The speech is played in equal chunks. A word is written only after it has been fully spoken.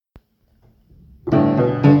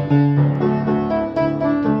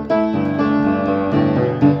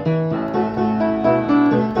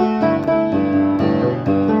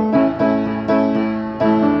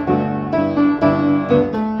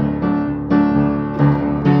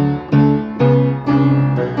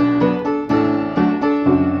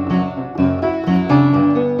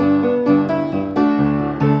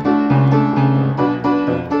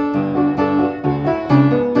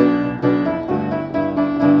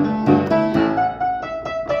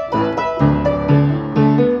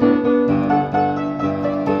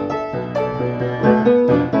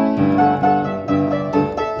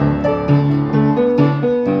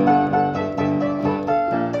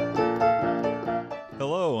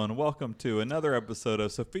Hello and welcome to another episode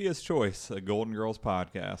of Sophia's Choice, a Golden Girls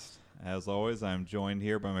podcast. As always, I'm joined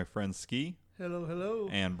here by my friends Ski. Hello, hello.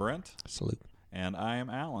 And Brent. Salute. And I am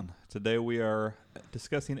Alan. Today we are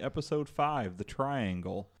discussing episode 5, The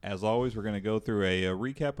Triangle. As always, we're going to go through a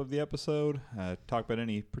recap of the episode, talk about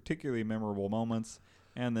any particularly memorable moments,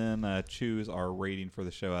 and then choose our rating for the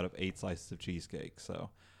show out of 8 slices of cheesecake. So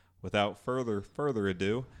without further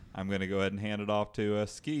ado, I'm going to go ahead and hand it off to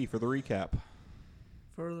Ski for the recap.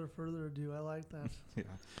 Further ado. I like that. Yeah.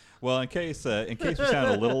 Well, in case we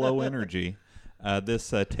sound a little low energy,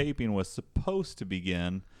 this taping was supposed to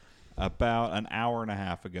begin about an hour and a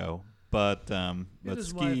half ago, but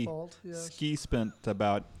my fault. Yes. Ski spent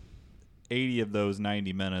about 80 of those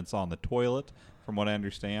 90 minutes on the toilet, from what I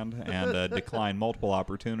understand, and declined multiple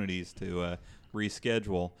opportunities to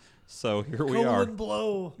reschedule. So here we are.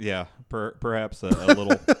 Blow. Yeah, perhaps a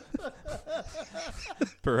little,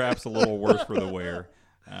 perhaps a little worse for the wear.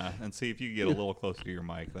 And see if you can get a little closer to your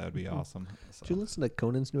mic. That would be awesome. So. Did you listen to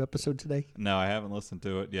Conan's new episode today? No, I haven't listened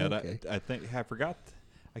to it yet. Okay.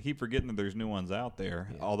 I keep forgetting that there's new ones out there,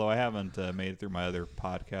 although I haven't made it through my other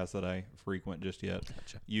podcasts that I frequent just yet.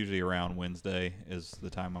 Gotcha. Usually around Wednesday is the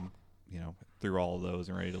time I'm, through all of those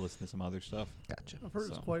and ready to listen to some other stuff. Gotcha. I've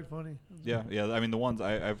heard it's quite funny. Yeah. I mean, the ones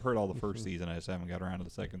I've heard all the first season. I just haven't got around to the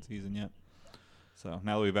second season yet. So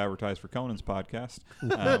now that we've advertised for Conan's podcast.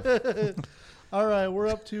 All right, we're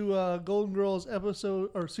up to Golden Girls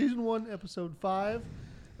season 1, episode 5,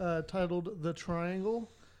 titled The Triangle.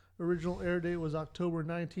 Original air date was October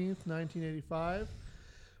 19th, 1985.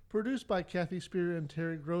 Produced by Kathy Spear and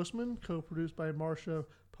Terry Grossman. Co-produced by Marsha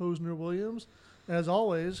Posner-Williams. As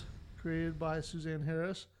always, created by Suzanne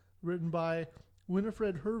Harris. Written by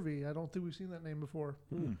Winifred Hervey. I don't think we've seen that name before.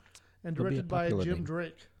 And directed by Jim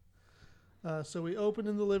Drake. So we open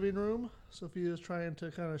in the living room. Sophia is trying to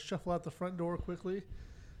kind of shuffle out the front door quickly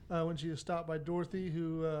when she is stopped by Dorothy,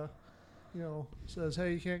 who, says,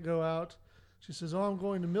 "Hey, you can't go out." She says, "Oh, I'm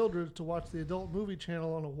going to Mildred's to watch the adult movie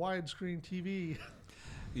channel on a widescreen TV."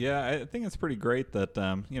 Yeah, I think it's pretty great that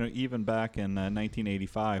even back in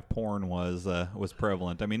 1985, porn was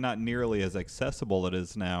prevalent. I mean, not nearly as accessible it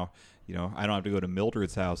is now. I don't have to go to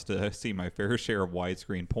Mildred's house to see my fair share of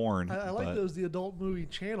widescreen porn. I like those, the adult movie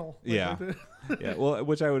channel. Yeah, yeah. Well,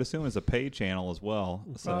 which I would assume is a paid channel as well.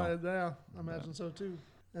 So. Yeah, I imagine so too.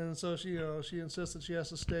 And so she insists that she has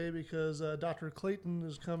to stay because Dr. Clayton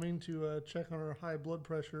is coming to check on her high blood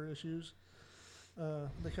pressure issues.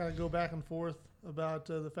 They kind of go back and forth about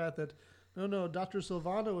the fact that, no, Dr.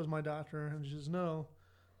 Silvano is my doctor. And she says, no,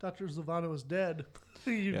 Dr. Silvano is dead.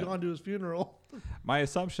 You've gone to his funeral. My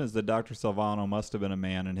assumption is that Dr. Silvano must have been a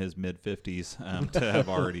man in his mid-50s to have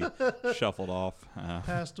already shuffled off.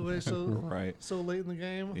 Passed away so late in the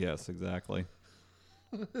game. Yes, exactly.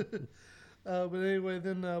 But anyway,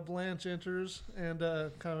 then Blanche enters and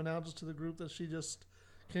kind of announces to the group that she just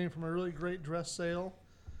came from a really great dress sale.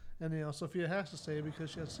 And, Sophia has to stay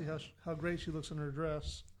because she has to see how great she looks in her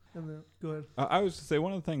dress. And then, go ahead. I was to say,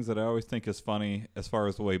 one of the things that I always think is funny as far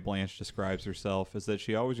as the way Blanche describes herself is that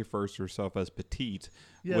she always refers to herself as petite.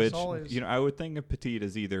 Yes, which, always. I would think of petite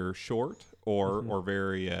as either short or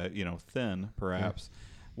very, thin, perhaps. Yeah.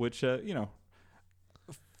 Which,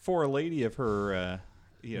 for a lady of her,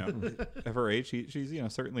 of her age,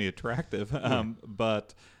 she's, certainly attractive.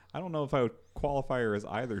 But I don't know if I would qualify her as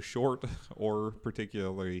either short or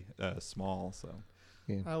particularly small. So,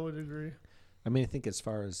 yeah. I would agree. I mean, I think as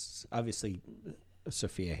far as, obviously,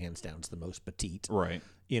 Sophia hands down is the most petite. Right.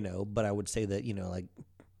 But I would say that, like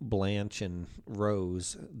Blanche and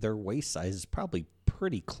Rose, their waist size is probably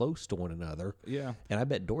pretty close to one another. Yeah. And I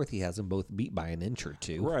bet Dorothy has them both beat by an inch or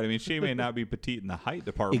two. Right. I mean, she may not be petite in the height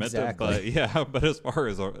department. Exactly. But as far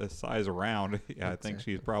as size around, I think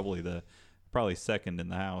she's probably second in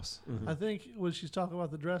the house. Mm-hmm. I think when she's talking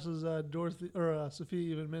about the dresses, Dorothy or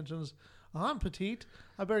Sophia even mentions, "I'm petite.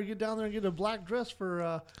 I better get down there and get a black dress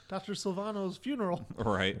for Dr. Silvano's funeral."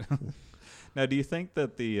 Right. Now, do you think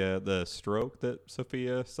that the stroke that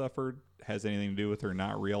Sophia suffered has anything to do with her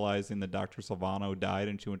not realizing that Dr. Silvano died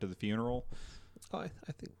and she went to the funeral? Oh,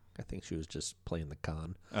 I think she was just playing the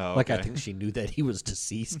con. Oh, okay. I think she knew that he was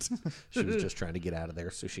deceased. She was just trying to get out of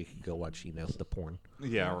there so she could go watch, the porn.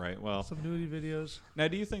 Yeah, right. Well, some nudity videos. Now,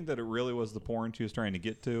 do you think that it really was the porn she was trying to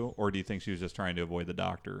get to, or do you think she was just trying to avoid the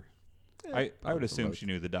doctor? Yeah, I would assume she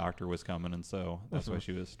knew the doctor was coming, and so that's why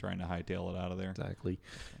she was trying to hightail it out of there. Exactly.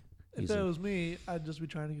 If that was me, I'd just be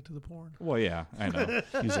trying to get to the porn. Well, yeah, I know.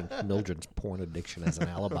 Using Mildred's porn addiction as an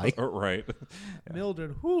alibi. Right. Yeah.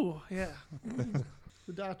 Mildred, yeah.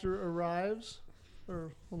 The doctor arrives.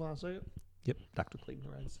 Hold on a second. Yep, Dr. Clayton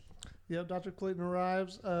arrives. Yep, Dr. Clayton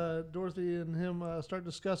arrives. Dorothy and him start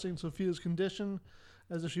discussing Sophia's condition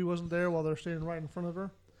as if she wasn't there while they're standing right in front of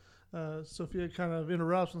her. Sophia kind of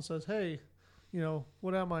interrupts and says, hey,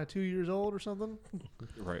 what am I, 2 years old or something?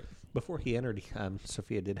 Right. Before he entered,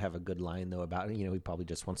 Sophia did have a good line, though, about, he probably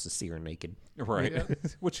just wants to see her naked. Right. Yeah.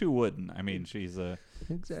 Which who wouldn't? I mean, she's a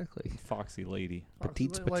Exactly. foxy lady.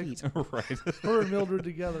 Petite's Like, petite. Right. Her and Mildred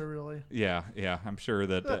together, really. Yeah. I'm sure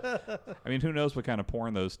that. I mean, who knows what kind of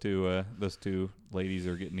porn those two ladies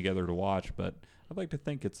are getting together to watch? But I'd like to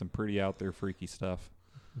think it's some pretty out there freaky stuff.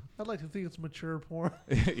 I'd like to think it's mature porn.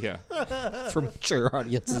 Yeah. For mature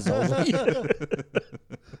audiences only.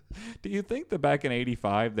 Do you think that back in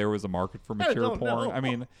 '85 there was a market for mature don't porn? know. I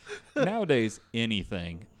mean, nowadays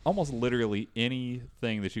anything, almost literally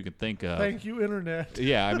anything that you can think of. Thank you, Internet.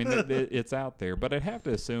 Yeah, I mean it's out there, but I'd have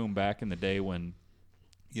to assume back in the day when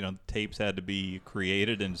tapes had to be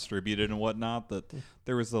created and distributed and whatnot, that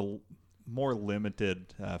there was a more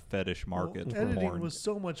limited fetish market Well, for editing porn. was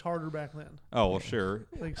so much harder back then. Oh well, sure.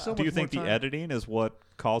 Like so Do you much think the more time. editing is what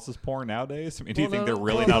causes porn nowadays? I mean, do you Well, think no, they're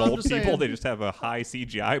really well, not I'm old just people? saying- They just have a high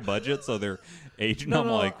CGI budget, so they're aging No, them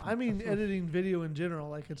no, like I mean editing video in general.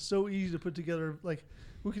 Like it's so easy to put together. Like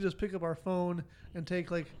we could just pick up our phone and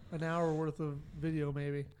take like an hour worth of video,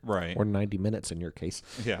 maybe. right. Or 90 minutes in your case.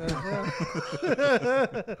 Yeah.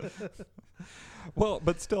 Yeah. Well,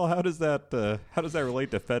 but still, how does that relate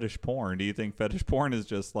to fetish porn? Do you think fetish porn is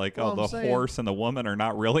just like, Well, the I'm saying- horse and the woman are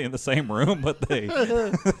not really in the same room, but they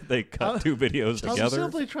they cut two videos I'm together?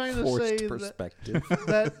 simply trying to Forced say that, perspective.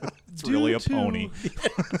 that It's due really a to- pony.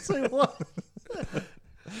 Say what?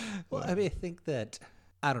 Well, I mean, I think that,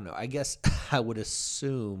 I don't know, I guess I would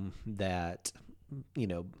assume that,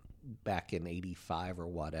 back in 85 or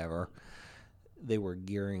whatever, they were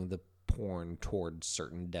gearing the porn towards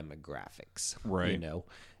certain demographics. Right.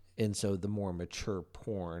 And so the more mature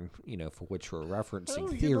porn, for which we're referencing, Oh,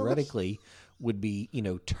 theoretically would be,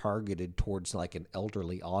 targeted towards like an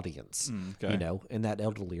elderly audience. Okay. And that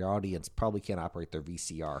elderly audience probably can't operate their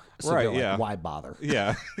VCR. So Right, they're like, yeah. why bother?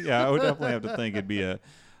 Yeah, I would definitely have to think it'd be a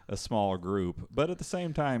smaller group. But at the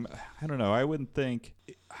same time, I don't know. I wouldn't think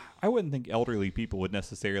elderly people would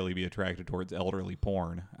necessarily be attracted towards elderly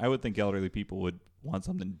porn. I would think elderly people would want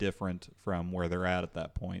something different from where they're at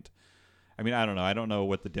that point. I mean, I don't know. I don't know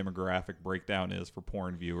what the demographic breakdown is for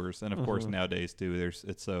porn viewers, and of course nowadays too.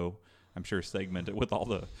 It's so I'm sure segmented with all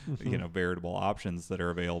the veritable options that are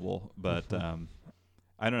available. But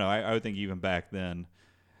I don't know. I would think even back then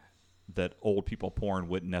that old people porn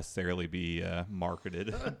wouldn't necessarily be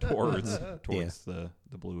marketed towards the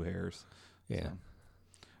blue hairs. Yeah. So,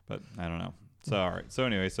 but I don't know. So all right. So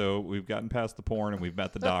anyway, so we've gotten past the porn and we've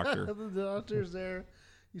met the doctor. The doctor's there.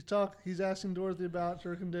 He's asking Dorothy about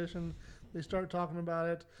her condition. They start talking about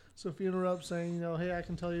it. Sophie interrupts, saying, hey, I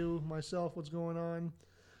can tell you myself what's going on.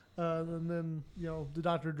 And then, the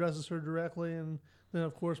doctor addresses her directly, and then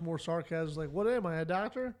of course more sarcasm, like, "What am I, a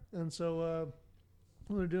doctor?" And so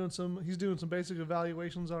he's doing some basic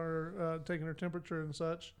evaluations on her, taking her temperature and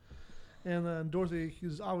such. And then Dorothy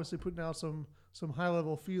is obviously putting out some high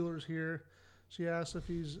level feelers here. She asks if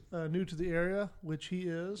he's new to the area, which he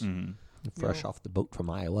is. Mhm. Fresh off the boat from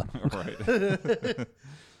Iowa. Right.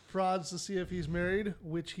 Prods to see if he's married,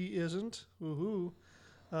 which he isn't. Woohoo.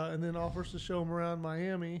 And then offers to show him around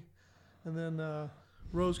Miami. And then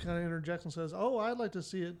Rose kind of interjects and says, "Oh, I'd like to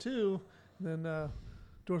see it too." And then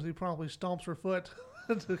Dorothy promptly stomps her foot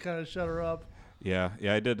to kind of shut her up. Yeah,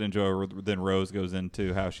 I did enjoy. Then Rose goes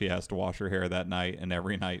into how she has to wash her hair that night and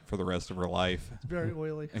every night for the rest of her life. It's very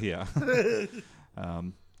oily. Yeah.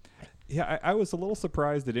 I was a little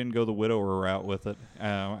surprised they didn't go the widower route with it.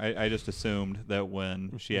 I just assumed that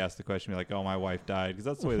when she asked the question, be like, "Oh, my wife died," because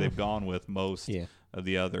that's the way they've gone with most of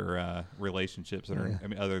the other relationships that are. I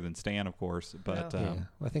mean, other than Stan, of course. But Well,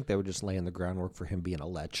 I think they were just laying the groundwork for him being a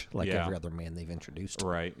lech, like every other man they've introduced.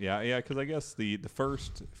 right, yeah, because I guess the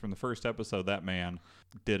first episode, that man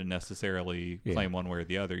didn't necessarily claim one way or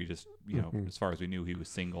the other. He just, as far as we knew, he was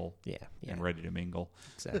single and ready to mingle.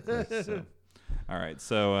 Exactly. So, all right,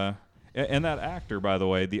 so. And that actor, by the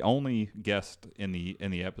way, the only guest in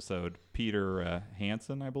the episode, Peter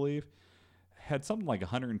Hansen, I believe, had something like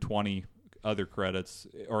 120 other credits,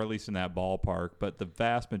 or at least in that ballpark. But the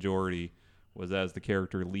vast majority was as the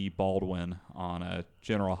character Lee Baldwin on a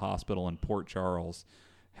General Hospital in Port Charles.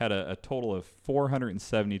 Had a total of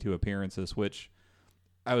 472 appearances, which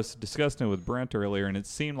I was discussing it with Brent earlier, and it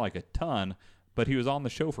seemed like a ton. but he was on the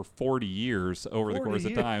show for 40 years over the 40 course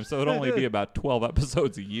years. of time. So it'd only be about 12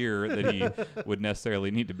 episodes a year that he would necessarily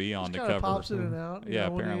need to be on Just to kind of cover. pops in and out. Yeah,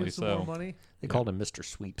 when he apparently needs some so. more money. They called him Mr.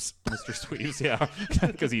 Sweeps. Mr. Sweeps, yeah,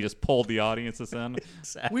 because he just pulled the audiences in.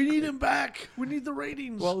 We need him back. We need the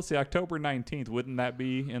ratings. Well, let's see, October 19th, wouldn't that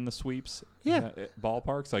be in the Sweeps Yeah.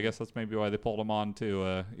 ballpark? So I guess that's maybe why they pulled him on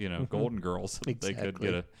to, Golden Girls. They could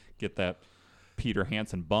Exactly. get that Peter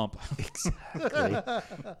Hansen bump.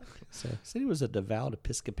 Exactly. So said he was a devout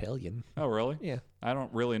Episcopalian. Oh, really? Yeah. I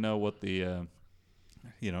don't really know what the,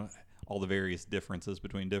 all the various differences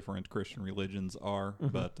between different Christian religions are,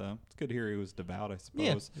 but it's good to hear he was devout, I suppose.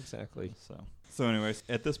 Yeah, exactly. So anyways,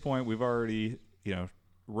 at this point, we've already,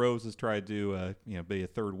 Rose has tried to, be a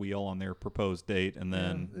third wheel on their proposed date, and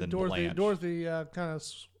then Blanche. Dorothy kind of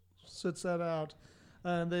sits that out.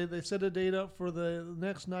 And they set a date up for the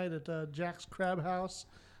next night at Jack's Crab House.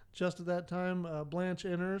 Just at that time, Blanche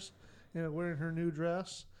enters, wearing her new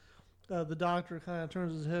dress. The doctor kind of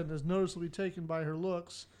turns his head and is noticeably taken by her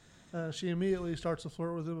looks. She immediately starts to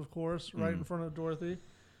flirt with him, of course, right in front of Dorothy.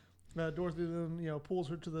 Dorothy then, pulls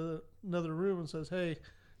her to another room and says, "Hey,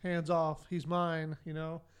 hands off. He's mine.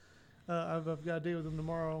 I've got a date with him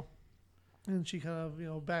tomorrow." And she kind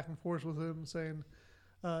of, back and forth with him, saying,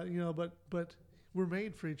 but we're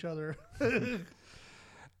made for each other.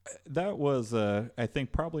 That was, I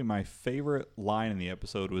think, probably my favorite line in the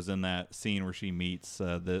episode was in that scene where she meets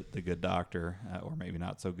the good doctor, or maybe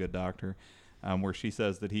not so good doctor, where she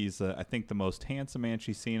says that he's, I think, the most handsome man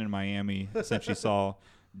she's seen in Miami since she saw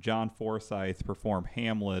John Forsythe perform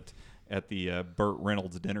Hamlet at the Burt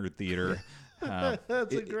Reynolds Dinner Theater.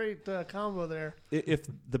 That's a great combo there. If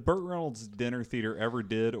the Burt Reynolds Dinner Theater ever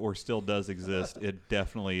did or still does exist, it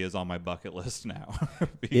definitely is on my bucket list now.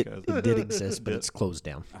 It did exist, but it's closed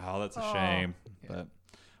down. Oh, that's a shame. Yeah. But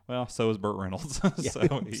well, so is Burt Reynolds.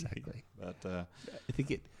 Yeah, exactly. But I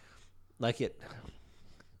think it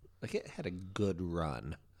had a good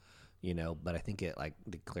run, but I think it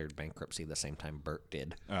declared bankruptcy the same time Burt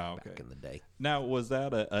did back in the day. Now, was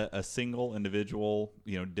that a single individual,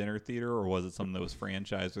 dinner theater, or was it something that was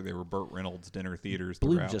franchised, or they were Burt Reynolds dinner theaters I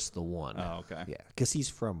believe throughout? just the one. Oh, okay. Yeah, because he's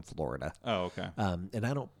from Florida. Oh, okay. And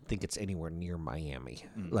I don't think it's anywhere near Miami.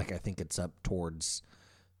 I think it's up towards,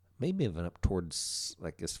 maybe even up towards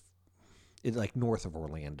it's north of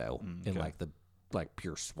Orlando in the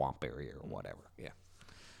pure swamp area or whatever. Yeah.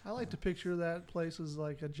 I like to picture that place as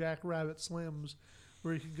like a Jackrabbit Slims,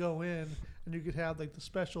 where you could go in and you could have the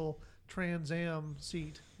special Trans Am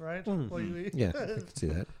seat, right? While you eat. Yeah, I can see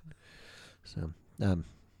that. So, Dom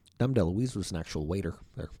DeLuise was an actual waiter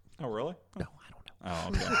there. Oh, really? No, I don't know. Oh,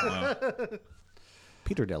 okay. Well,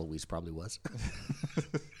 Peter DeLuise probably was.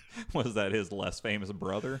 was that his less famous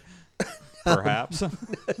brother? Perhaps.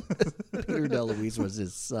 Peter DeLuise was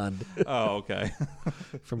his son Oh, okay.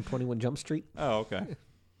 from 21 Jump Street. Oh, okay.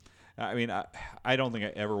 I mean, I don't think I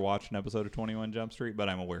ever watched an episode of 21 Jump Street, but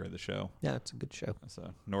I'm aware of the show. Yeah, it's a good show.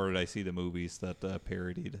 So, nor did I see the movies that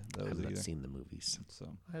parodied those I've either. not seen the movies. So,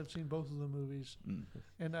 I have seen both of the movies,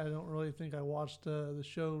 and I don't really think I watched the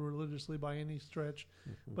show religiously by any stretch,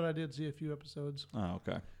 but I did see a few episodes oh,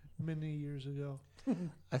 okay. many years ago.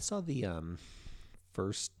 I saw the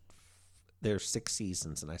first. There's 6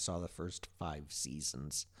 seasons, and I saw the first 5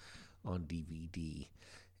 seasons on DVD.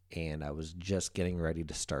 And I was just getting ready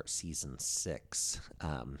to start season 6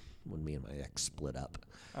 when me and my ex split up.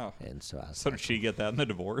 Oh, and so I was so did she get that in the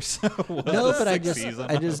divorce? No, but I Sixth just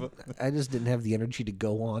season I just didn't have the energy to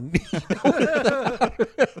go on.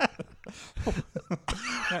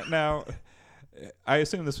 Now, I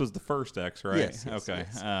assume this was the first ex, right? Yes, okay.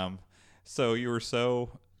 yes. So you were so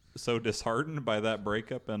disheartened by that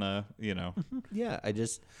breakup, and Yeah, I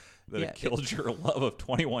just that it killed your love of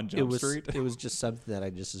 21 Jump Street. It was just something that I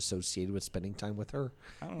just associated with spending time with her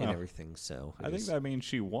I don't and know. everything. So I think that means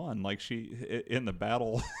she won. Like she in the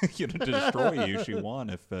battle, to destroy you, she won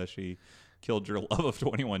if she killed your love of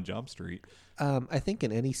 21 Jump Street. I think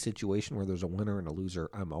in any situation where there's a winner and a loser,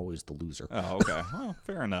 I'm always the loser. Oh, okay. Well,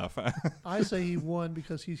 fair enough. I say he won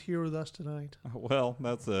because he's here with us tonight. Well,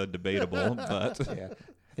 that's debatable, but Yeah,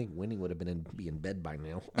 I think winning would have been be in bed by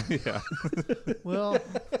now. yeah. Well,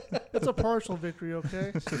 it's a partial victory,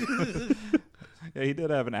 okay? Yeah, he did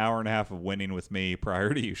have an hour and a half of winning with me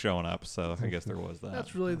prior to you showing up, so I guess there was that.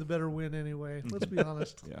 That's really the better win anyway. Let's be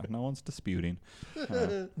honest. Yeah, no one's disputing.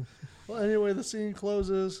 Well, anyway, the scene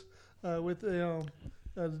closes with the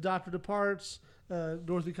doctor departs.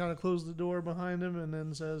 Dorothy kind of closes the door behind him and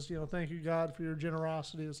then says, "Thank you, God, for your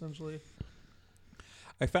generosity." Essentially,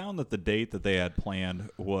 I found that the date that they had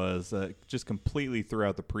planned was just completely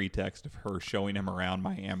throughout the pretext of her showing him around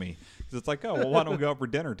Miami. Because it's like, oh, well, why don't we go out for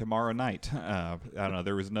dinner tomorrow night? I don't know.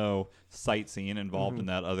 There was no sightseeing involved in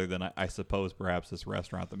that other than, I suppose, perhaps this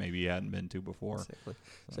restaurant that maybe he hadn't been to before. Exactly.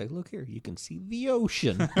 It's like, look here, you can see the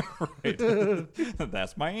ocean. Right.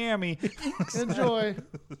 That's Miami. Enjoy.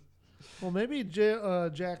 Well, maybe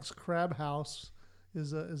Jack's Crab House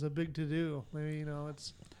is a big to do. Maybe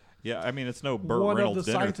it's Yeah, I mean, it's no Burt one of Reynolds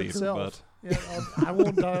the dinner sites theater, itself. but Yeah, I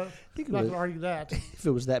won't. Not think it going was- to argue that. If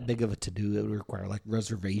it was that big of a to-do, it would require like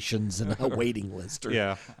reservations and a waiting list, or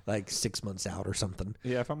yeah. like 6 months out or something.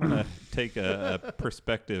 Yeah, if I'm gonna take a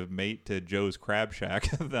prospective mate to Joe's Crab Shack,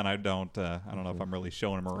 then I don't know if I'm really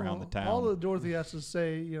showing him around the town. All that Dorothy has to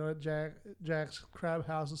say, at Jack's Crab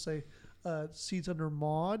House, is say, seats under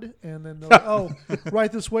Maud, and then they'll, oh,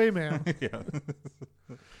 right this way, ma'am. Yeah.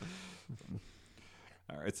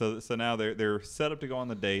 All right, so now they're set up to go on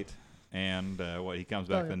the date, and he comes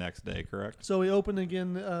back yeah. the next day, correct? So we open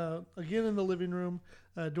again in the living room.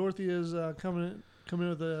 Dorothy is coming in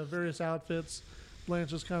with various outfits.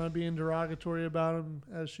 Blanche is kind of being derogatory about him,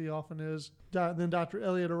 as she often is. Then Dr.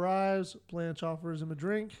 Elliot arrives. Blanche offers him a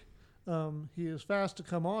drink. He is fast to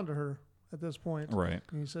come on to her at this point. Right.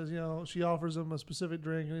 And he says, she offers him a specific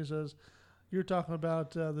drink, and he says, "You're talking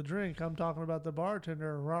about the drink. I'm talking about the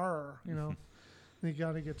bartender." Rawr, And he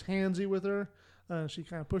kind of gets handsy with her. She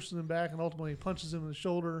kind of pushes him back and ultimately punches him in the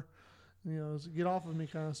shoulder. It's a get off of me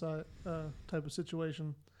kind of type of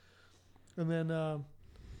situation. And then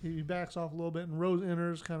he backs off a little bit, and Rose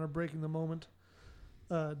enters, kind of breaking the moment.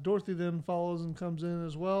 Dorothy then follows and comes in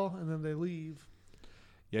as well, and then they leave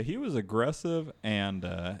Yeah, he was aggressive and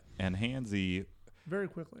handsy. very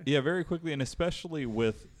quickly. Yeah, very quickly, and especially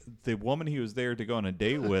with the woman he was there to go on a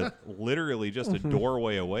date with, literally just a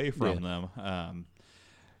doorway away from them.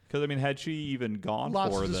 Because, I mean, had she even gone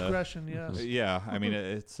Lots for of the... discretion, yes. Yeah, I mean,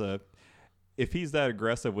 it's... if he's that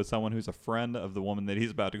aggressive with someone who's a friend of the woman that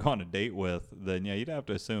he's about to go on a date with, then, yeah, you'd have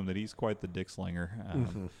to assume that he's quite the dick slinger.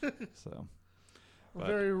 So, A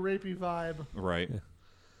very rapey vibe. right. Yeah.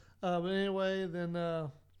 But anyway,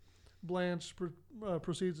 then Blanche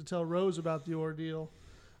proceeds to tell Rose about the ordeal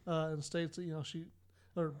and states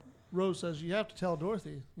that, Rose says, "You have to tell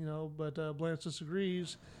Dorothy," but Blanche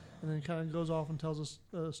disagrees, and then kind of goes off and tells us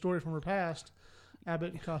a story from her past,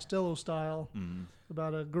 Abbott and Costello style,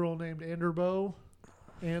 about a girl named Anderbo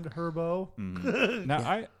and Herbo.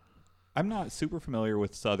 Now, I'm not super familiar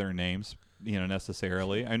with Southern names,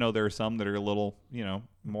 necessarily. I know there are some that are a little,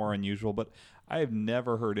 more unusual, but I have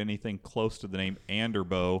never heard anything close to the name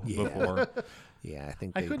Anderbo before. Yeah, I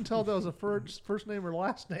think I couldn't tell if that was a first name or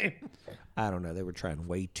last name. I don't know. They were trying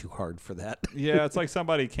way too hard for that. Yeah, it's like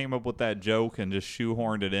somebody came up with that joke and just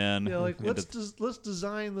shoehorned it in. Yeah, like let's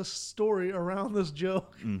design the story around this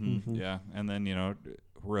joke. Yeah, and then,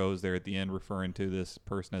 Rose there at the end referring to this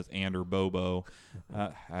person as Anderbobo.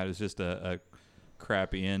 That is just a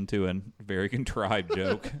crappy end to a very contrived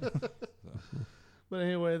joke. But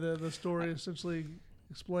anyway, the story essentially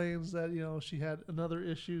explains that she had another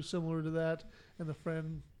issue similar to that, and the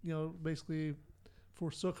friend basically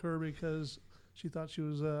forsook her because she thought she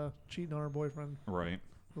was cheating on her boyfriend Right.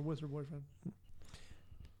 or with her boyfriend.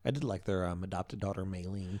 I did like their adopted daughter,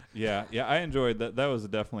 Maylene. Yeah, I enjoyed that. That was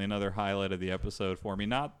definitely another highlight of the episode for me.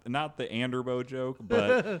 Not the Anderbo joke,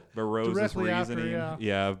 but Rose's Directly after, reasoning.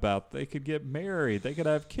 yeah. About they could get married, they could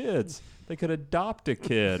have kids, they could adopt a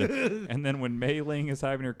kid, and then when Mei Ling is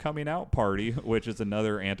having her coming out party, which is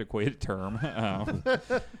another antiquated term.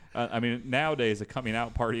 I mean, nowadays a coming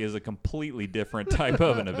out party is a completely different type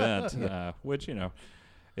of an event, which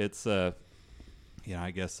it's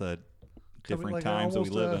I guess. Different like times that we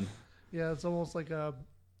live in. Yeah, it's almost like a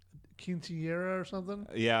quinceañera or something.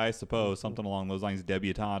 Yeah, I suppose something along those lines,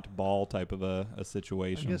 debutante ball type of a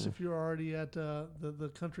situation. I guess if you're already at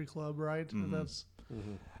the country club, right? That's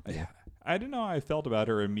Yeah. I don't know how I felt about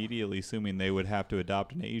her immediately assuming they would have to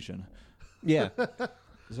adopt an Asian, Yeah.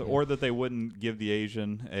 or that they wouldn't give the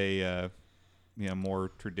Asian a more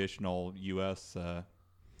traditional U.S.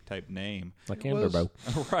 Type name. Like It was-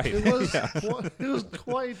 Anderbo. Right. it was it was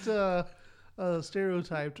quite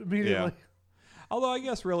stereotyped immediately. Although I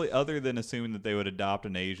guess really, other than assuming that they would adopt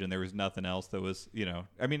an Asian, there was nothing else that was,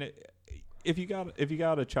 I mean, if you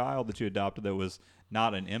got a child that you adopted that was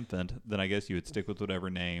not an infant, then I guess you would stick with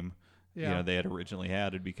whatever name Yeah. they had originally had.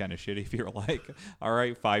 It'd be kind of shitty if you're like, all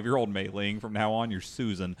right, 5-year-old Mei Ling, from now on you're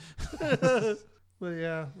Susan. But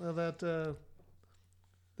yeah, that's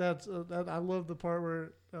I love the part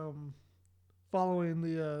where following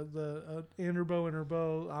the Anderbo and her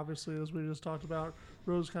beau, obviously, as we just talked about,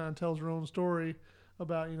 Rose kind of tells her own story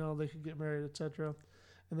about they could get married, etc.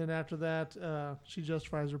 And then after that, she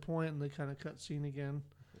justifies her point, and they kind of cut scene again.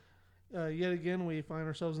 Yet again, we find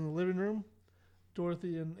ourselves in the living room.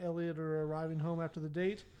 Dorothy and Elliot are arriving home after the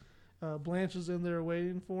date. Blanche is in there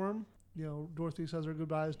waiting for him. Dorothy says her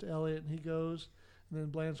goodbyes to Elliot, and he goes. And then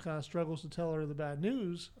Blanche kind of struggles to tell her the bad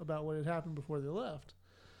news about what had happened before they left.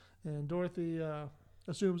 And Dorothy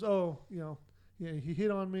assumes, he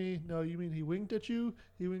hit on me. No, you mean he winked at you?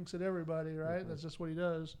 He winks at everybody, right? Mm-hmm. That's just what he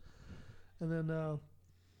does. And then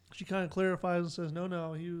she kind of clarifies and says,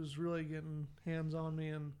 no, he was really getting hands on me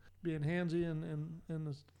and being handsy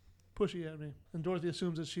and pushy at me. And Dorothy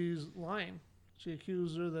assumes that she's lying. She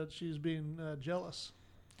accuses her that she's being jealous.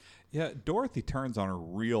 Yeah, Dorothy turns on her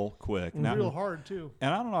real quick. And real hard, too.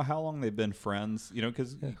 And I don't know how long they've been friends,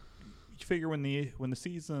 because you figure when the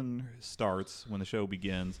season starts, when the show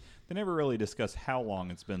begins, they never really discuss how long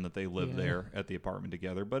it's been that they lived there at the apartment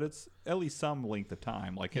together, but it's at least some length of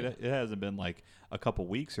time. Like, it hasn't been like a couple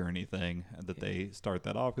weeks or anything that they start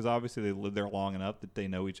that off, because obviously they lived there long enough that they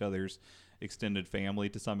know each other's extended family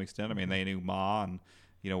to some extent. I mean, they knew Ma, and,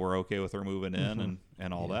 were okay with her moving in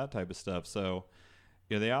and all that type of stuff. So,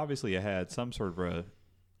 they obviously had some sort of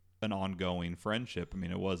an ongoing friendship. I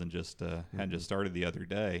mean, it wasn't just hadn't just started the other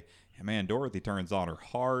day. And man, Dorothy turns on her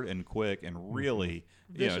hard and quick and really,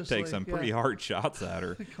 takes some pretty hard shots at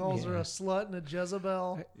her. He calls her a slut and a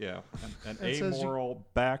Jezebel. Yeah, an amoral,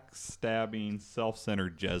 backstabbing,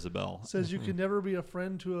 self-centered Jezebel. Says you can never be a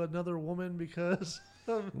friend to another woman because.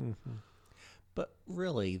 But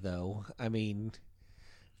really, though, I mean,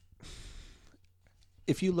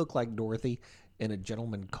 if you look like Dorothy and a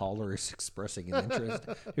gentleman caller is expressing an interest,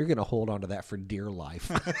 you're going to hold on to that for dear life.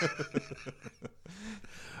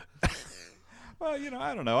 Well,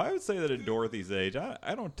 I don't know. I would say that at Dorothy's age,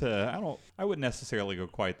 I wouldn't necessarily go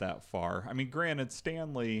quite that far. I mean, granted,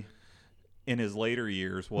 Stanley in his later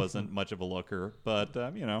years wasn't much of a looker, but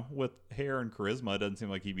with hair and charisma, it doesn't seem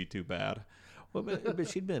like he'd be too bad. Well, but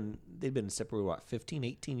they'd been separated, 15,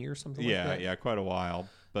 18 years, something like that? Yeah, quite a while.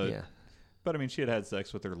 But I mean, she had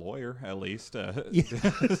sex with her lawyer, at least,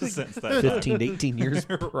 since that 15 to 18 years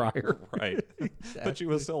prior. Right. Exactly. But she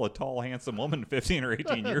was still a tall, handsome woman 15 or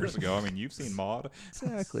 18 years ago. I mean, you've seen Maude.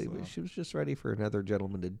 Exactly. So. She was just ready for another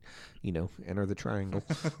gentleman to, enter the triangle.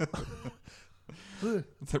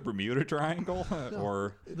 The Bermuda Triangle?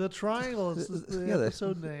 Or the Triangle is the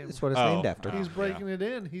episode name. That's what it's named after. He's breaking it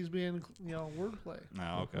in. He's being, wordplay.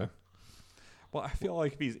 Oh, okay. Well, I feel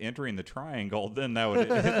like if he's entering the triangle, then that would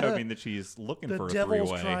mean that she's looking for a three-way. The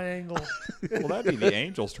Devil's Triangle. Well, that'd be the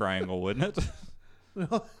Angel's Triangle, wouldn't it?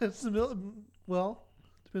 Well,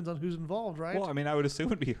 depends on who's involved, right? Well, I mean, I would assume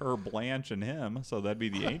it'd be her, Blanche, and him, so that'd be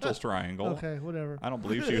the Angel's Triangle. Okay, whatever. I don't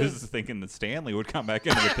believe she was thinking that Stanley would come back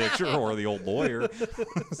into the picture or the old lawyer.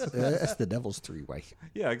 That's the Devil's three-way.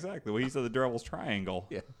 Yeah, exactly. Well, he said the Devil's Triangle.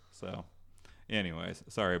 Yeah. So, anyways,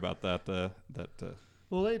 sorry about that.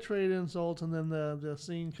 Well, they trade insults, and then the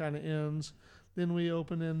scene kind of ends. Then we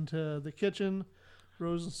open into the kitchen.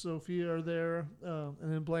 Rose and Sophia are there, and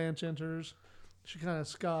then Blanche enters. She kind of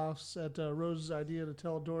scoffs at Rose's idea to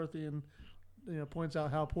tell Dorothy and points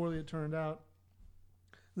out how poorly it turned out.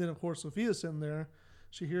 And then, of course, Sophia's sitting there.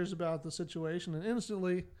 She hears about the situation and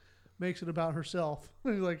instantly makes it about herself.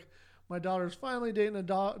 Like, my daughter's finally dating a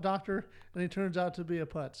doctor, and he turns out to be a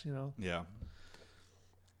putz, Yeah.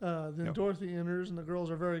 Then Dorothy enters, and the girls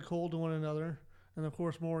are very cold to one another. And, of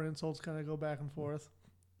course, more insults kind of go back and forth.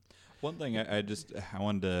 One thing I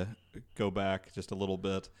wanted to go back just a little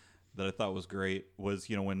bit that I thought was great was,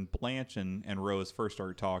 when Blanche and Rose first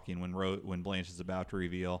start talking, when Blanche is about to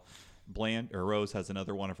reveal, Rose has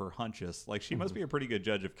another one of her hunches. Like, she must be a pretty good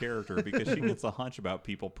judge of character because she gets a hunch about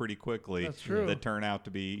people pretty quickly. That's true. That turn out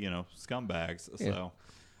to be, scumbags. Yeah.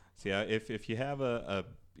 So yeah, if you have a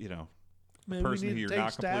Maybe person who you're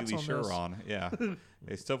not completely on sure this. on. Yeah.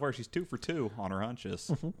 So far, she's 2 for 2 on her hunches.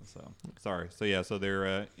 So, sorry. So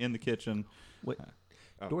they're in the kitchen.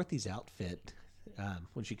 Dorothy's outfit,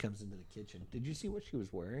 when she comes into the kitchen, did you see what she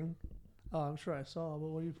was wearing? Oh, I'm sure I saw, but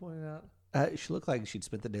what are you pointing out? She looked like she'd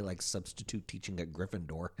spent the day like substitute teaching at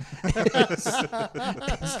Gryffindor. It's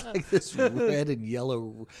like this red and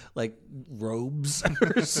yellow like robes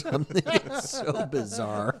or something. It's so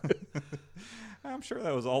bizarre. I'm sure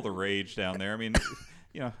that was all the rage down there. I mean,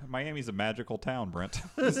 Miami's a magical town, Brent.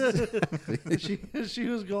 she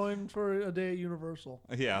was going for a day at Universal.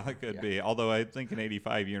 Yeah, it could be. Although I think in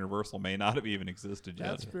 '85 Universal may not have even existed yet.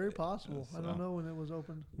 That's very possible. So. I don't know when it was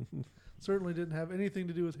opened. Certainly didn't have anything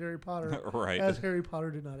to do with Harry Potter. Right. As Harry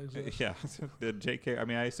Potter did not exist. Yeah. Did J.K. I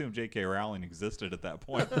mean, I assume J.K. Rowling existed at that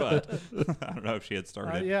point, but I don't know if she had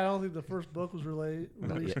started. Yeah, I don't think the first book was released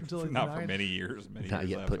until like not the for 90s. many years. Not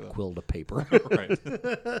yet after put that. quill to paper. Right.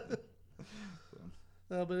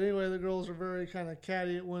 But anyway, the girls are very kind of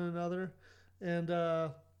catty at one another, and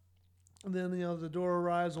then the door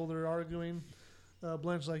arrives while they're arguing.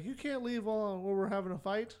 Blanche's like, "You can't leave while we're having a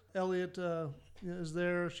fight." Elliot is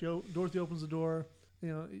there. Dorothy opens the door.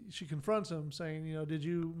 She confronts him, saying, "Did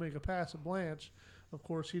you make a pass at Blanche?" Of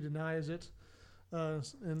course, he denies it,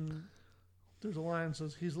 and there's a line that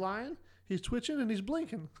says, "He's lying. He's twitching and he's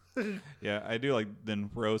blinking." Yeah, I do like.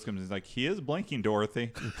 Then Rose comes and is like, "He is blinking,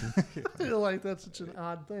 Dorothy." I feel like that's such an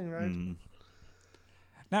odd thing, right? Mm.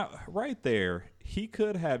 Now, right there, he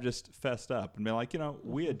could have just fessed up and been like,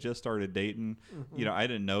 we had just started dating. I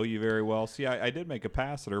didn't know you very well. See, I did make a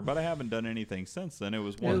pass at her, but I haven't done anything since then. It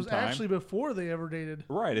was one time. It was actually before they ever dated.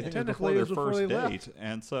 Right. I think it was before their first date.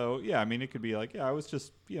 And so, yeah, I mean, it could be like, I was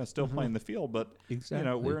just, still playing the field, but,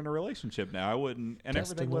 Exactly. We're in a relationship now. I wouldn't, and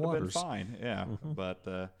Testing everything would have been waters. fine. Yeah.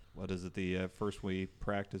 But, what is it? The first we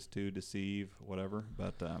practice to deceive, whatever.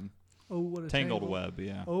 But, Oh, what a tangled web.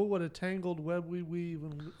 Yeah. Oh, what a tangled web we weave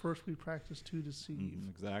when first we practice to deceive.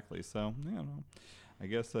 Exactly. So, I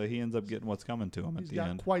guess he ends up getting what's coming to him at He's the got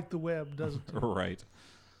end. quite the web, doesn't he? Right.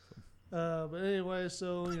 But anyway,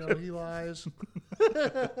 so, he lies.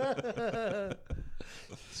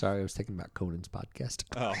 Sorry, I was thinking about Conan's podcast.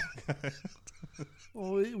 Oh.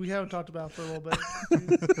 Well, we haven't talked about it for a little bit.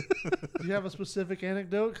 Do you have a specific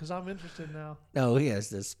anecdote? Because I'm interested now. No, he has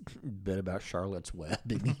this bit about Charlotte's Web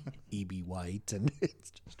and E.B. White, and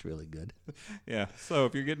it's just really good. Yeah. So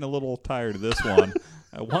if you're getting a little tired of this one,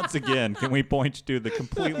 once again, can we point you to the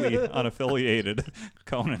completely unaffiliated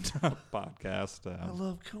Conan podcast? I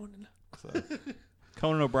love Conan. So.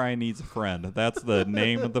 Conan O'Brien Needs a Friend. That's the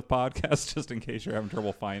name of the podcast, just in case you're having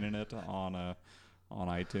trouble finding it on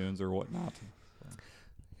iTunes or whatnot.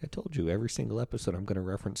 I told you, every single episode I'm going to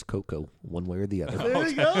reference Coco one way or the other. There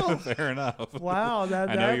you go. Fair enough. Wow.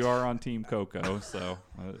 I know you are on Team Coco, so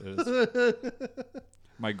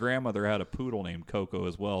my grandmother had a poodle named Coco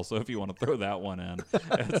as well, so if you want to throw that one in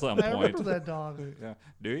at some I point. remember that dog. Yeah.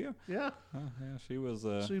 Do you? Yeah. Oh, yeah, she was.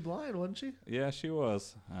 She blind, wasn't she? Yeah, she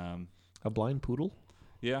was. A blind poodle?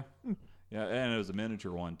 Yeah. Yeah, and it was a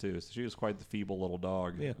miniature one, too, so she was quite the feeble little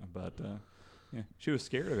dog. Yeah. But, yeah, she was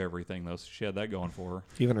scared of everything, though, so she had that going for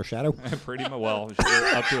Even her shadow? her. Pretty much, well,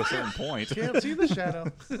 up to a certain point. Can't see the shadow.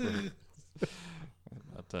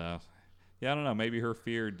 But, yeah, I don't know. Maybe her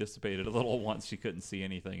fear dissipated a little once she couldn't see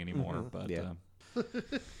anything anymore. But Yeah.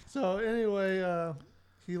 So anyway,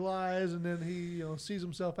 he lies, and then he sees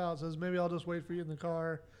himself out, says, "Maybe I'll just wait for you in the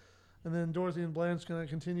car." And then Dorothy and Blanche going to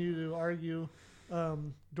continue to argue.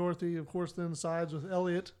 Dorothy, of course, then sides with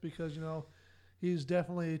Elliot because, he's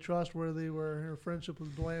definitely trustworthy, where her friendship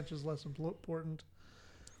with Blanche is less important.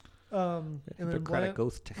 And then Hippocratic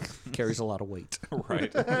oath carries a lot of weight.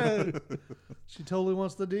 right. she totally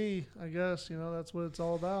wants the D, I guess. That's what it's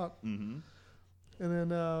all about. Mm-hmm.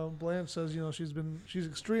 And then Blanche says, she's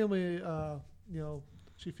extremely,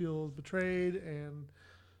 she feels betrayed, and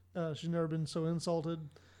she's never been so insulted.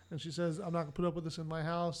 And she says, "I'm not going to put up with this in my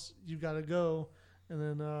house. You've got to go." And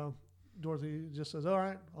then Dorothy just says, "All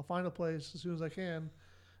right, I'll find a place as soon as I can."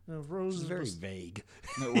 And if Rose It's is very vague.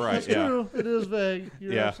 Right, That's yeah. true. It is vague.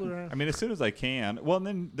 You're Yeah, absolutely right. I mean, as soon as I can. Well,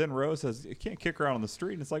 and then Rose says, "You can't kick her out on the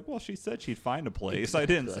street." And it's like, well, she said she'd find a place. I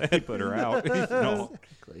didn't say I'd put her out,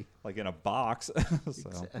 Exactly. like in a box. So.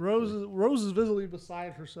 Rose is visibly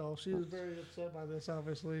beside herself. She is very upset by this,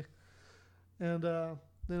 obviously. And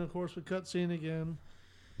then, of course, we cut scene again.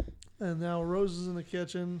 And now Rose is in the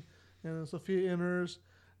kitchen, and Sophia enters,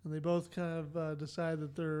 and they both kind of decide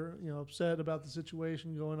that they're upset about the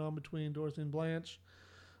situation going on between Dorothy and Blanche.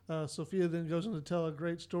 Sophia then goes on to tell a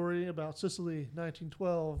great story about Sicily,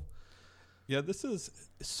 1912. Yeah, this is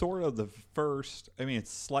sort of the first. I mean,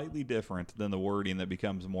 it's slightly different than the wording that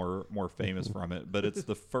becomes more famous from it, but it's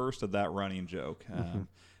the first of that running joke.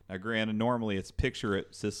 Now, granted, normally it's picture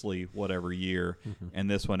it Sicily, whatever year, and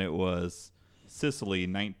this one it was Sicily,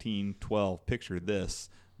 1912. Picture this,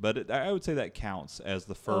 but I would say that counts as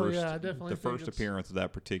the first, I definitely the think first appearance of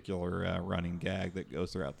that particular running gag that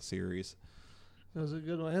goes throughout the series. It was a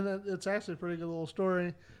good one, and it's actually a pretty good little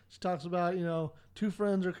story. She talks about two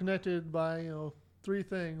friends are connected by three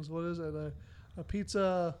things. What is it? A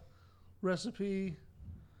pizza recipe,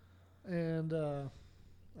 and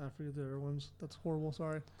I forget the other ones. That's horrible.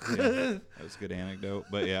 Sorry. Yeah, that was a good anecdote,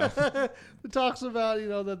 but yeah. It talks about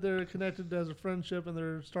that they're connected as a friendship and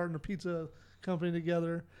they're starting a pizza company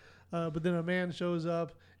together, but then a man shows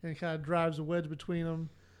up and kind of drives a wedge between them,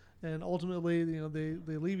 and ultimately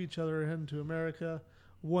they leave each other and head to America.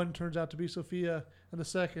 One turns out to be Sophia, and the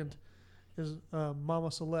second is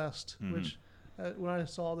Mama Celeste, which when I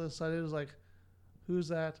saw this, I was like, who's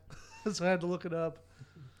that? So I had to look it up.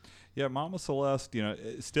 Yeah, Mama Celeste,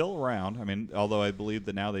 is still around. I mean, although I believe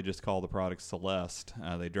that now they just call the product Celeste.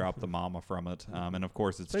 They dropped the Mama from it. And, of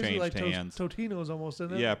course, it's Basically changed like hands. Totino's almost,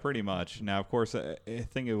 isn't it? Yeah, pretty much. Now, of course, I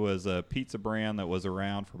think it was a pizza brand that was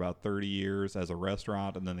around for about 30 years as a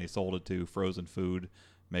restaurant, and then they sold it to frozen food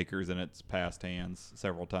makers, and it's passed hands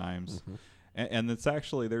several times. And it's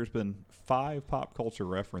actually, there's been 5 pop culture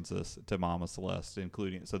references to Mama Celeste,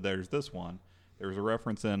 including, so there's this one. There was a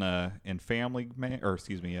reference in Family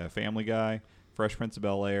Guy, Fresh Prince of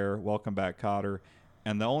Bel-Air, Welcome Back, Kotter,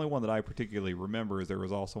 and the only one that I particularly remember is there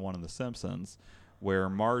was also one in The Simpsons where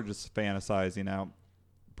Marge is fantasizing out.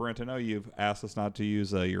 Brent, I know you've asked us not to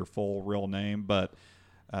use your full real name, but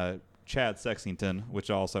Chad Sexington, which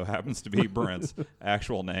also happens to be Brent's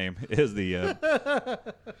actual name, is the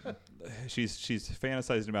she's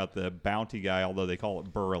fantasizing about the Bounty guy, although they call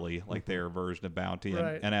it Burley, like their version of Bounty,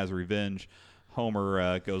 Right. and as revenge,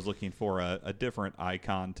 Homer goes looking for a different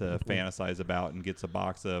icon to fantasize about and gets a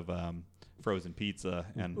box of frozen pizza.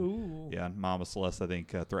 And Ooh. yeah, Mama Celeste, I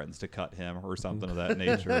think, threatens to cut him or something of that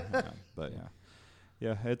nature. But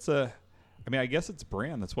yeah, it's I mean, I guess it's a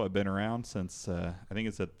brand that's been around since I think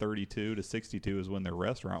it said 32 to 62 is when their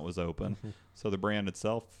restaurant was open. So the brand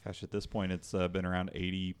itself, gosh, at this point, it's been around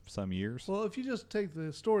 80 some years. Well, if you just take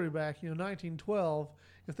the story back, 1912,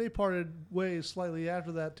 if they parted ways slightly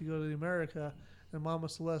after that to go to America, and Mama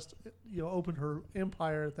Celeste, opened her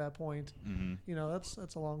empire at that point,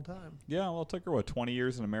 that's a long time. Yeah, well, it took her 20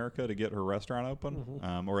 years in America to get her restaurant open,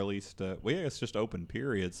 or at least, it's just open.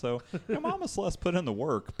 Period. So, Mama Celeste put in the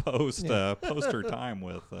work post her time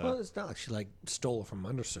with. Well, it's not like she stole from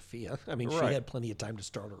under Sophia. I mean, Right. she had plenty of time to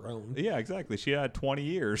start her own. Yeah, exactly. She had 20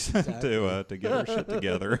 years to get her shit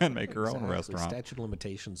together and make her own restaurant. Statute of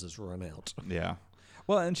limitations is run out. Yeah.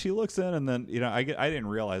 Well, and she looks in, and then I didn't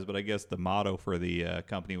realize, but I guess the motto for the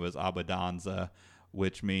company was Abbondanza,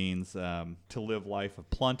 which means to live life of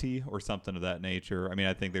plenty or something of that nature. I mean,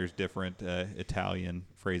 I think there's different Italian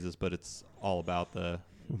phrases, but it's all about the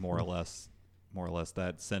more or less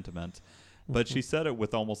that sentiment. But she said it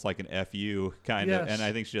with almost like an FU kind of, and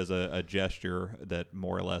I think she does a gesture that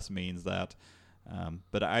more or less means that.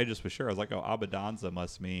 But I just was sure. I was like, oh, Abbondanza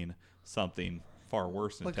must mean something far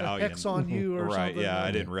worse in Like Italian. a hex on you or right, something. yeah,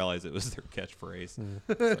 I didn't realize it was their catchphrase.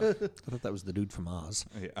 I thought that was the dude from Oz.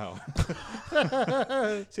 Yeah,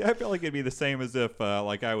 See, I feel like it'd be the same as if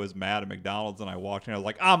like I was mad at McDonald's and I walked in, I was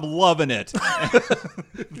like, I'm loving it. So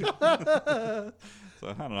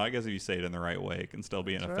I don't know, I guess if you say it in the right way, it can still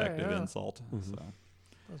be an That's right, effective yeah. insult. So.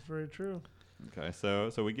 That's very true. Okay,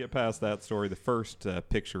 so we get past that story, the first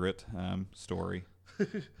picture it story.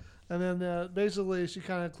 And then basically she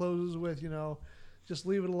kind of closes with, just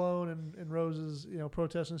leave it alone. And Rose is,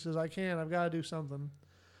 protesting and says, I've got to do something.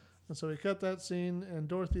 And so we cut that scene, and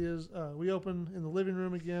Dorothy we open in the living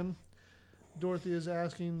room again. Dorothy is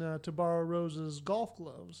asking to borrow Rose's golf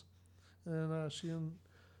gloves. And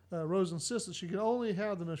Rose insists that she can only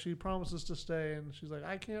have them if she promises to stay. And she's like,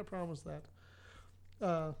 I can't promise that.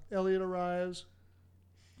 Elliot arrives,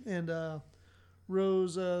 and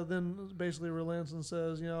Rose then basically relents and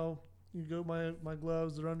says, you go my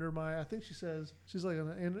gloves, they're under I think she says, she's like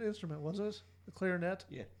an instrument, wasn't it? A clarinet?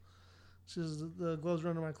 Yeah. She says the gloves are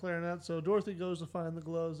under my clarinet. So Dorothy goes to find the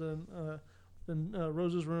gloves in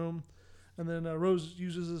Rose's room, and then Rose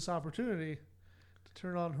uses this opportunity to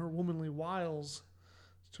turn on her womanly wiles.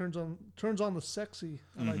 Turns on the sexy,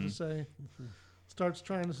 I like to say. Starts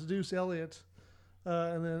trying to seduce Elliot,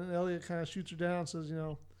 and then Elliot kind of shoots her down and says,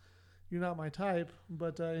 you're not my type.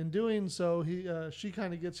 But in doing so, she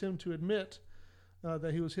kind of gets him to admit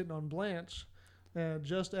that he was hitting on Blanche,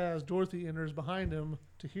 just as Dorothy enters behind him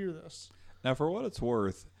to hear this. Now, for what it's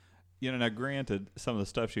worth, now granted, some of the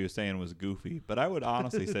stuff she was saying was goofy, but I would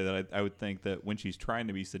honestly say that I would think that when she's trying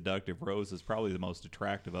to be seductive, Rose is probably the most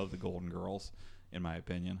attractive of the Golden Girls, in my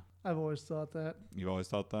opinion. I've always thought that. You've always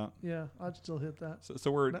thought that? Yeah, I'd still hit that.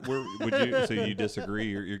 So would you? So you disagree?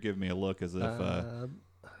 You're giving me a look as if.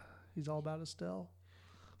 He's all about Estelle.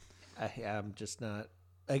 I'm just not.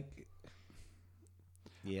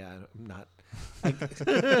 Yeah, I'm not.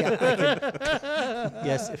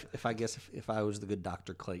 Yes, if I was the good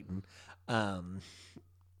Dr. Clayton,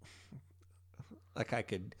 Like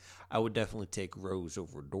I would definitely take Rose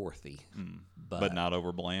over Dorothy, but not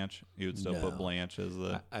over Blanche. You would still put No. Blanche as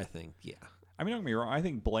the. I think, yeah. I mean, don't get me wrong. I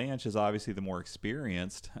think Blanche is obviously the more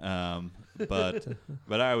experienced, but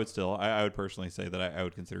I would still, I would personally say that I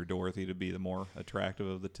would consider Dorothy to be the more attractive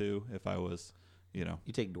of the two. If I was, You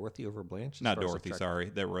take Dorothy over Blanche? as not far as Dorothy, attract- sorry,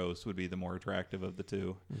 that Rose would be the more attractive of the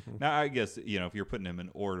two. Now, I guess if you're putting them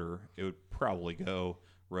in order, it would probably go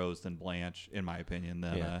Rose then Blanche, in my opinion,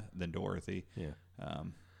 than Dorothy. Yeah.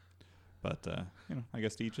 But I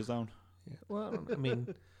guess to each his own. Yeah. Well, I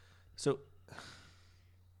mean,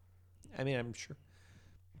 I'm sure.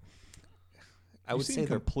 I You would seem say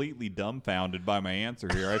completely dumbfounded by my answer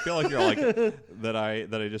here. I feel like you're like that I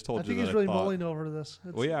just told I you think that he's really I thought. mulling over this.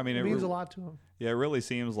 Well, yeah, I mean, it it means re- a lot to him. Yeah, it really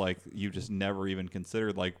seems like you just never even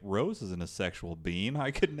considered like Rose isn't a sexual being.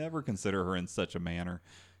 I could never consider her in such a manner.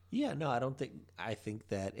 Yeah, no, I think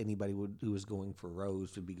that anybody who was going for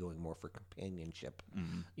Rose would be going more for companionship.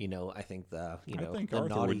 I think I the think the Arthur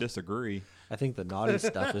naughty, would disagree. I think the naughty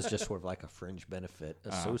stuff is just sort of like a fringe benefit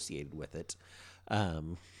associated with it.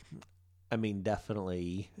 I mean,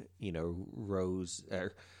 definitely, Rose,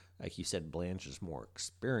 or like you said, Blanche is more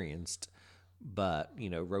experienced, but,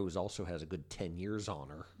 Rose also has a good 10 years on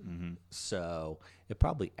her. So it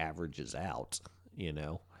probably averages out,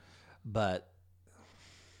 But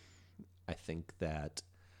I think that,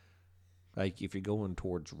 like, if you're going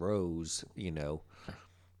towards Rose,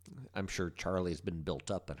 I'm sure Charlie's been built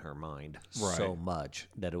up in her mind so Right. much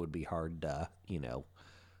that it would be hard to,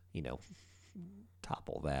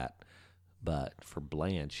 topple that. But for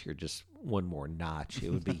Blanche, you're just one more notch. It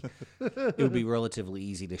would be relatively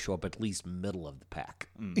easy to show up at least middle of the pack.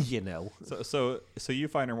 So you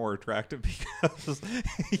find her more attractive because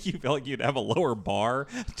you feel like you'd have a lower bar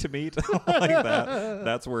to meet like that.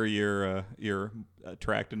 That's where your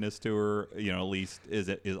attractiveness to her, at least is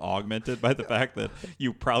augmented by the fact that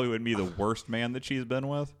you probably would be the worst man that she's been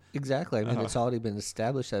with. Exactly. I mean, it's already been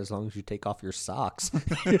established that as long as you take off your socks,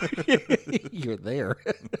 you're there.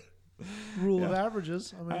 Rule of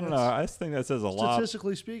averages. I mean, I don't know. I just think that says a lot.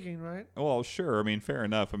 statistically speaking, right? Well, sure. I mean, fair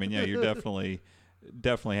enough. I mean, yeah, you definitely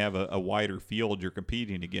have a wider field you're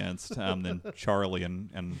competing against than Charlie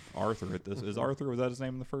and Arthur at this. Was that his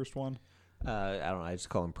name in the first one? I don't know. I just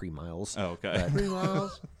call them pre-miles. Oh, okay. 3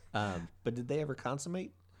 miles. But did they ever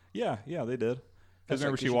consummate? Yeah, they did. That's Because remember,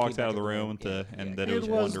 right, 'cause she she walks came out of back the in the room room. and Yeah, that yeah. it It was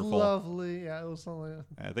was wonderful. lovely. Yeah, it was something like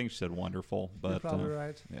that. I think she said wonderful, You're but probably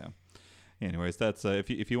right. yeah. Anyways, that's if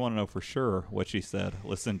you want to know for sure what she said,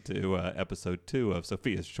 listen to episode 2 of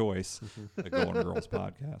Sophia's Choice, the Golden Girls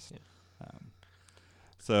podcast.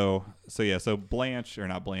 So Blanche, or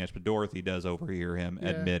not Blanche, but Dorothy does overhear him Yeah.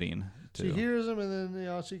 admitting to. She hears him, and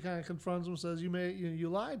then she kind of confronts him, says, "You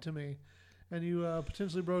lied to me, and you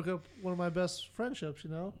potentially broke up one of my best friendships.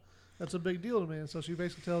 That's a big deal to me." And so she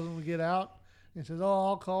basically tells him to get out, and says, "Oh,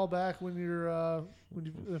 I'll call back when you're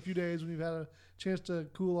in a few days when you've had a chance to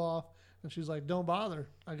cool off." And she's like, "Don't bother.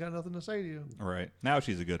 I got nothing to say to you." Right. Now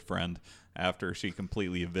she's a good friend after she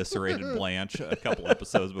completely eviscerated Blanche a couple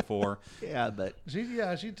episodes before. Yeah, but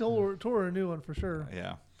She tore her a new one for sure.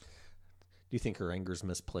 Yeah. do you think her anger's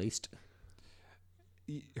misplaced?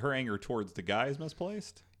 Her anger towards the guy is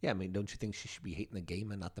misplaced. Yeah, I mean, don't you think she should be hating the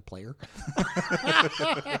game and not the player?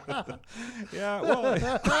 Yeah,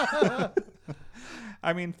 well,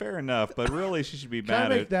 I mean, fair enough, but really she should be Can I mad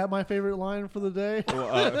make at. that my favorite line for the day?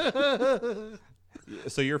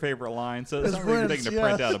 So your favorite line? So It's it's you're Brent's, taking to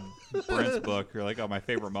print out a Brent's book. You're like, oh, my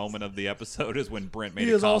favorite moment of the episode is when Brent made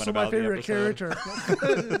He a is comment also my about the favorite episode.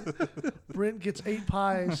 character. Brent gets 8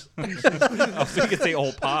 pies. Oh, so you could say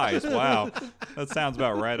old pies. Wow, that sounds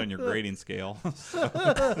about right on your grading scale. All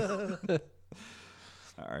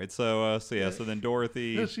right, so then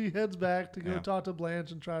Dorothy. She heads back to go Yeah. talk to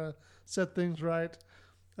Blanche and try to set things right.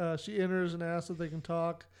 She enters and asks if they can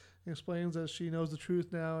talk. Explains that she knows the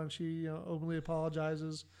truth now, and she openly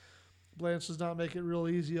apologizes. Blanche does not make it real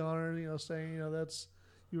easy on her, saying that's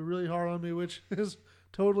you were really hard on me, which is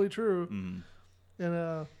totally true.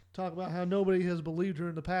 And talk about how nobody has believed her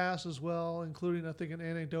in the past as well, including I think an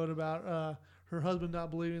anecdote about her husband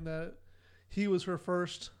not believing that he was her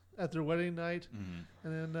first at their wedding night.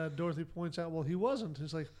 And then Dorothy points out, well, he wasn't.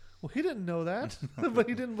 He's like, well, he didn't know that, but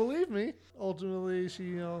he didn't believe me. Ultimately,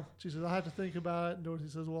 she says, I have to think about it. And Dorothy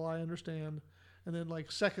says, well, I understand. And then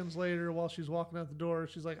like seconds later, while she's walking out the door,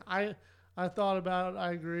 she's like, I thought about it.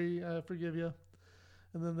 I agree. I forgive you.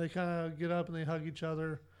 And then they kind of get up and they hug each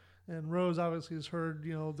other. And Rose obviously has heard,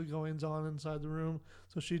 the goings on inside the room.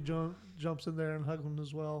 So she jumps in there and hugs him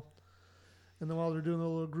as well. And then while they're doing a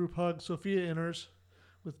little group hug, Sophia enters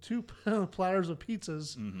with 2 platters of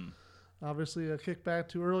pizzas. obviously a kickback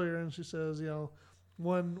to earlier, and she says,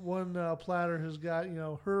 one platter has got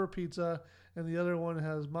her pizza, and the other one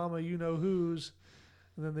has Mama you know who's,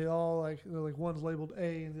 and then they all one's labeled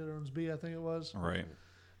A and the other one's B, I think it was. Right.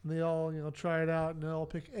 And they all try it out, and they all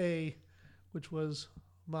pick A, which was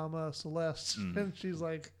Mama Celeste, and she's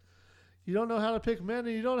like, "You don't know how to pick men,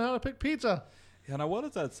 and you don't know how to pick pizza." Yeah, now what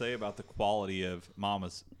does that say about the quality of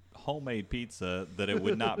Mama's homemade pizza that it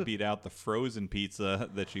would not beat out the frozen pizza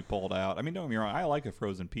that she pulled out? I mean, don't get me wrong, I like a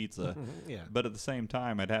frozen pizza, Yeah. but at the same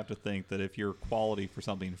time, I'd have to think that if your quality for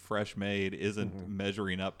something fresh made isn't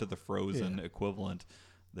measuring up to the frozen equivalent,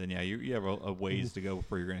 then you have a ways to go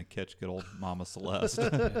before you're going to catch good old Mama Celeste.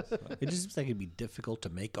 It just seems like it'd be difficult to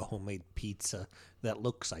make a homemade pizza that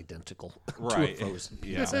looks identical Right. to a frozen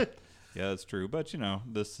Yeah. pizza. Yeah, that's true. But,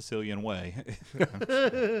 the Sicilian way.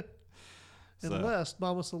 Unless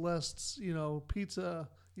Mama Celeste's, pizza,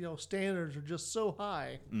 standards are just so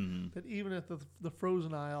high that even at the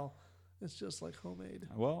frozen aisle, it's just like homemade.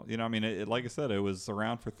 Well, like I said, it was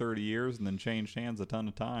around for 30 years and then changed hands a ton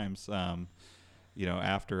of times,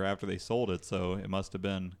 after they sold it. So it must have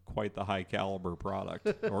been quite the high caliber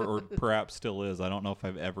product, or perhaps still is. I don't know if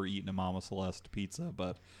I've ever eaten a Mama Celeste pizza,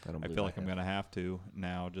 but I feel like I'm going to have to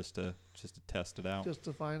now just to test it out. Just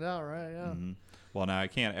to find out, right? Yeah. Mm-hmm. Well, now I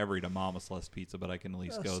can't ever eat a Mama Celeste pizza, but I can at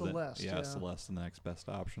least go Celeste, yeah. Celeste is the next best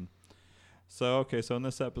option. So in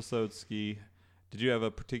this episode, Ski, did you have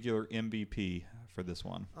a particular MVP for this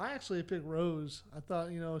one? I actually picked Rose. I thought,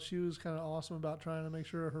 she was kind of awesome about trying to make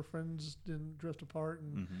sure her friends didn't drift apart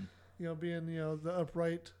and, being, the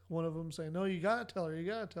upright one of them saying, no, you got to tell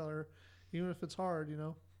her, even if it's hard,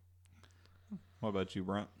 What about you,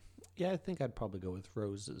 Brent? Yeah, I think I'd probably go with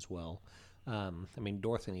Rose as well.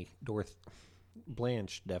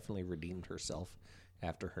 Blanche definitely redeemed herself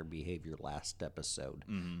after her behavior last episode,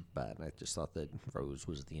 but I just thought that Rose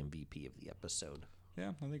was the MVP of the episode.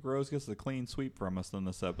 Yeah, I think Rose gets the clean sweep from us in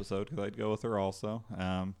this episode because I'd go with her also.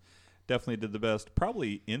 Definitely did the best,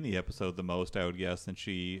 probably in the episode the most, I would guess, and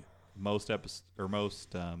most of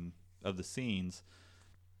the scenes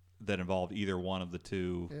that involved either one of the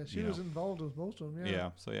two. Yeah, she was involved with most of them.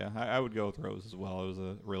 Yeah. So I would go with Rose as well. It was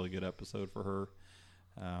a really good episode for her.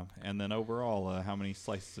 And then overall, how many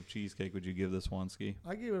slices of cheesecake would you give this one, Ski?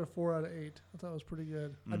 I gave it a 4 out of 8. I thought it was pretty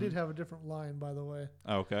good. I did have a different line, by the way.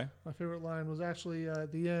 Oh, okay. My favorite line was actually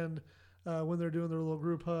at the end when they're doing their little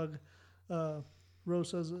group hug. Rose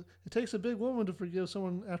says, "It takes a big woman to forgive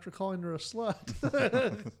someone after calling her a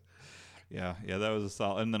slut." Yeah, that was a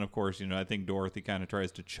solid. And then, of course, I think Dorothy kind of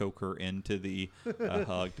tries to choke her into the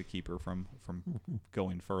hug to keep her from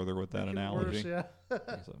going further with that analogy. Worse, yeah.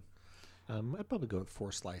 So. I'd probably go with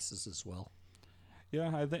 4 slices as well.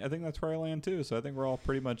 Yeah, I think that's where I land too. So I think we're all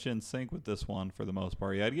pretty much in sync with this one for the most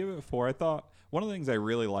part. Yeah, I'd give it a 4. I thought one of the things I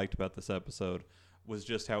really liked about this episode was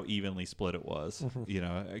just how evenly split it was.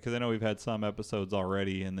 Because I know we've had some episodes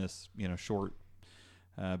already in this short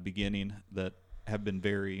beginning that have been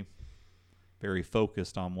very, very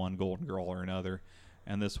focused on one Golden Girl or another.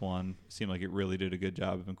 And this one seemed like it really did a good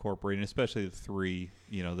job of incorporating, especially the 3,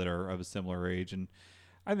 that are of a similar age. And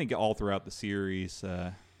I think all throughout the series,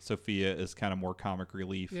 Sophia is kind of more comic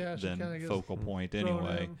relief than focal point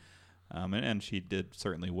anyway. And she did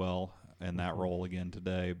certainly well in that role again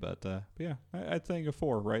today. But yeah, I think a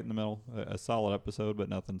 4 right in the middle. A solid episode, but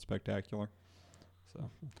nothing spectacular.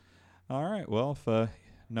 So, all right. Well, if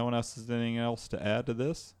no one else has anything else to add to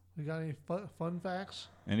this. We got any fun facts?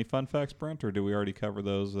 Any fun facts, Brent, or do we already cover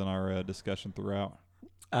those in our discussion throughout?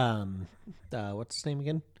 What's his name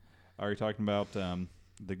again? Are you talking about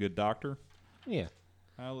the good doctor? Yeah.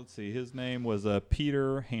 Let's see. His name was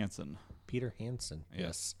Peter Hansen. Peter Hansen.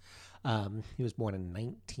 Yes. He was born in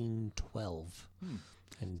 1912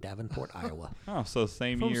 in Davenport, Iowa. Oh, so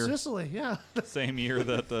same year. From Sicily, yeah. Same year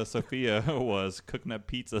that Sophia was cooking up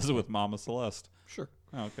pizzas with Mama Celeste. Sure.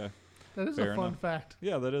 Oh, okay. That is Fair a fun enough. fact.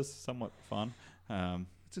 Yeah, that is somewhat fun.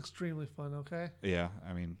 It's extremely fun, okay? Yeah,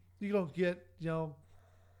 I mean. You don't get,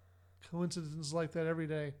 coincidences like that every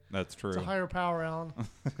day. That's true. It's a higher power, Alan.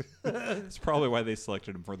 It's probably why they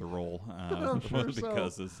selected him for the role. Sure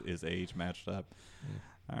because his age matched up.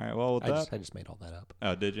 All right, well, with that. I just made all that up.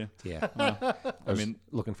 Oh, did you? Yeah. I was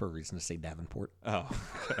looking for a reason to say Davenport. Oh,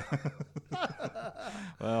 okay.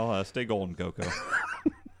 Well, stay golden, Coco.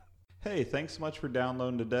 Hey, thanks so much for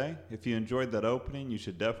downloading today. If you enjoyed that opening, you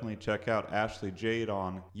should definitely check out Ashley Jade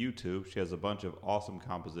on YouTube. She has a bunch of awesome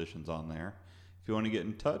compositions on there. If you want to get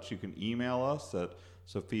in touch, you can email us at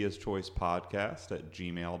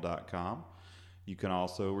sophiaschoicepodcast@gmail.com. You can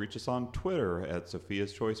also reach us on Twitter at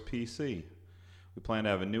Sophia's Choice PC. We plan to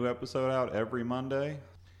have a new episode out every Monday.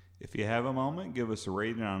 If you have a moment, give us a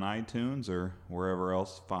rating on iTunes or wherever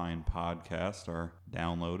else fine podcasts are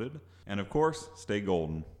downloaded. And of course, stay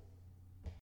golden.